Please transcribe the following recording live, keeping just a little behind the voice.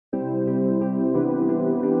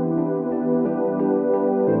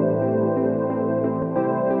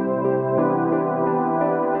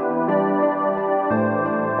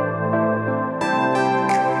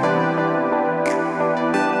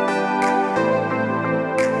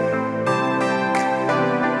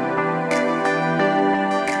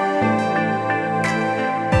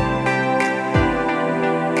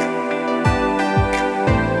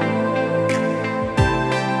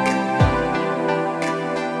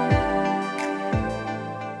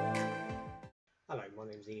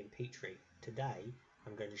Petrie. Today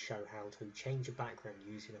I'm going to show how to change a background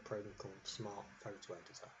using a program called Smart Photo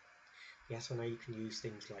Editor. Yes, I know you can use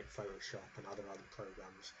things like Photoshop and other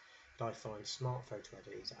programs, but I find Smart Photo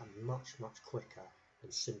Editors are much quicker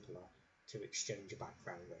and simpler to exchange a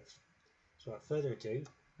background with. So without further ado,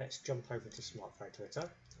 let's jump over to Smart Photo Editor.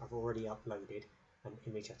 I've already uploaded an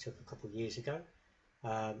image I took a couple of years ago,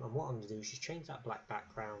 and what I'm going to do is just change that black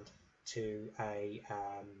background to a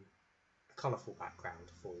colourful background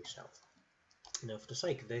for yourself. Now, for the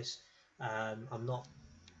sake of this, I'm not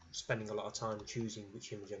spending a lot of time choosing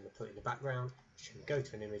which image I'm going to put in the background. Just going to go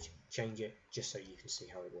to an image, change it, just so you can see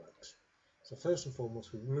how it works. So first and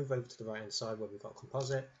foremost, we move over to the right hand side where we've got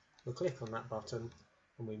composite. We'll click on that button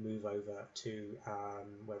and we move over to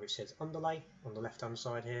where it says underlay on the left hand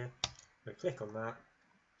side here. We'll click on that.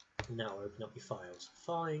 Now open up your files.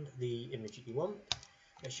 Find the image that you want.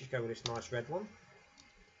 Let's just go with this nice red one.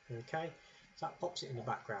 Okay, so that pops it in the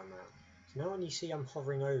background now. So now when you see I'm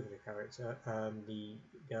hovering over the character, the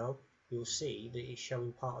girl, you'll see that it's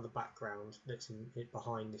showing part of the background that's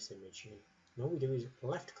behind this image. And all we do is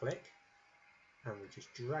left click and we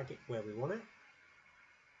just drag it where we want it.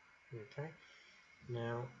 Okay,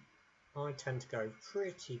 now I tend to go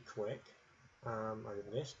pretty quick over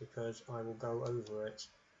this because I will go over it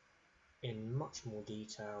in much more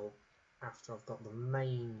detail after I've got the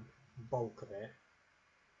main bulk of it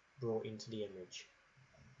brought into the image.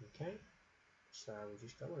 Okay, so we'll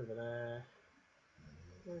just go over there.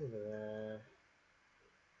 I'm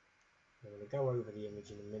going to go over the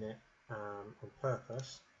image in a minute on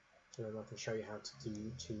purpose, so then I can show you how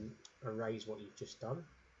to erase what you've just done.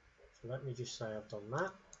 So let me just say I've done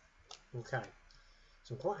that. Okay,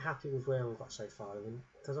 so I'm quite happy with where we've got so far, and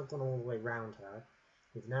because I've gone all the way around her,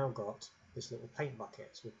 we've now got this little paint bucket.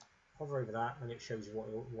 So we hover over that and it shows you what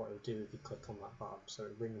it'll do if you click on that button. So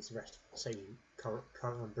it brings the rest, say you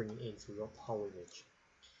currently bring it in through the whole image.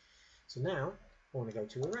 So now I want to go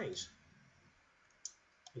to erase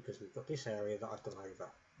because we've got this area that I've gone over.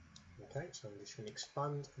 Okay, so I'm just going to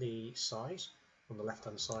expand the size on the left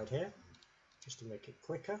hand side here just to make it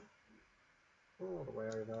quicker. All the way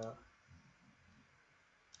over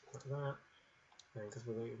like that. And because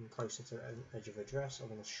we're getting closer to the edge of address, I'm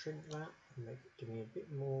going to shrink that and give me a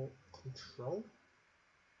bit more control.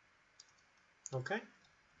 Okay,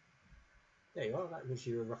 there you are. That gives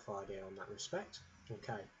you a rough idea on that respect.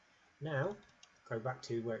 Okay, now go back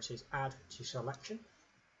to where it says add to selection.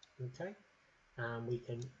 Okay, and we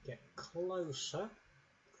can get closer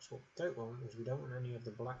because what we don't want is we don't want any of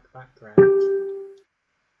the black background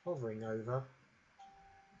hovering over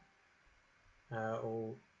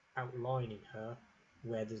or outlining her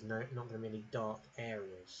where there's not going to be any dark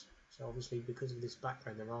areas. So obviously because of this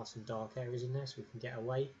background there are some dark areas in there, so we can get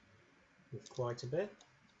away with quite a bit.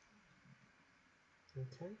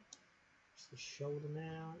 Okay, just the shoulder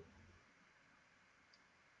now.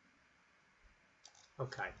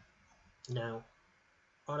 Okay, now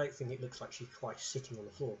I don't think it looks like she's quite sitting on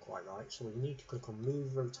the floor quite right, so we need to click on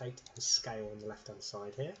move, rotate and scale on the left hand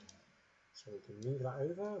side here. So we can move that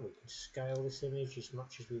over, we can scale this image as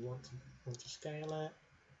much as we want to scale it.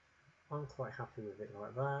 I'm quite happy with it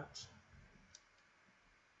like that.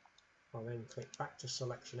 I'll then click back to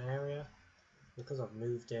selection area. Because I've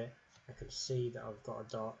moved it, I can see that I've got a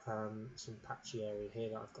dark, some patchy area here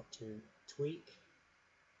that I've got to tweak.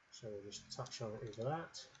 So we'll just touch on it over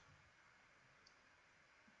that.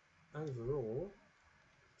 Overall,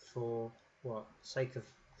 for what, sake of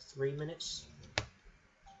 3 minutes,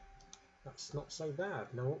 that's not so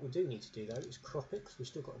bad. Now what we do need to do though is crop it because we've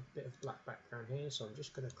still got a bit of black background here, so I'm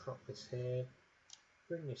just going to crop this here,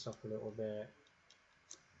 bring this up a little bit,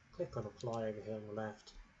 click on apply over here on the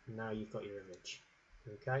left, and now you've got your image.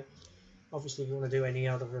 Okay, obviously if you want to do any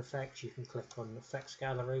other effects you can click on effects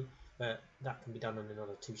gallery, but that can be done in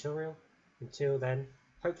another tutorial. Until then,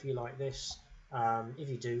 hopefully you like this. If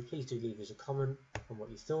you do, please do leave us a comment on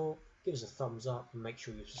what you thought, give us a thumbs up and make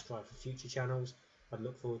sure you subscribe for future channels. I'd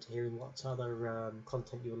look forward to hearing what other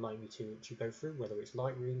content you would like me to go through, whether it's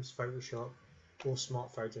Lightroom, Photoshop or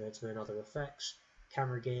Smart Photo Editor and other effects,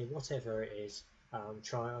 camera gear, whatever it is.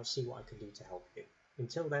 I'll see what I can do to help you.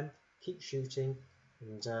 Until then, keep shooting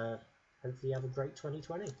and hopefully you have a great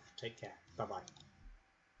 2020. Take care. Bye bye.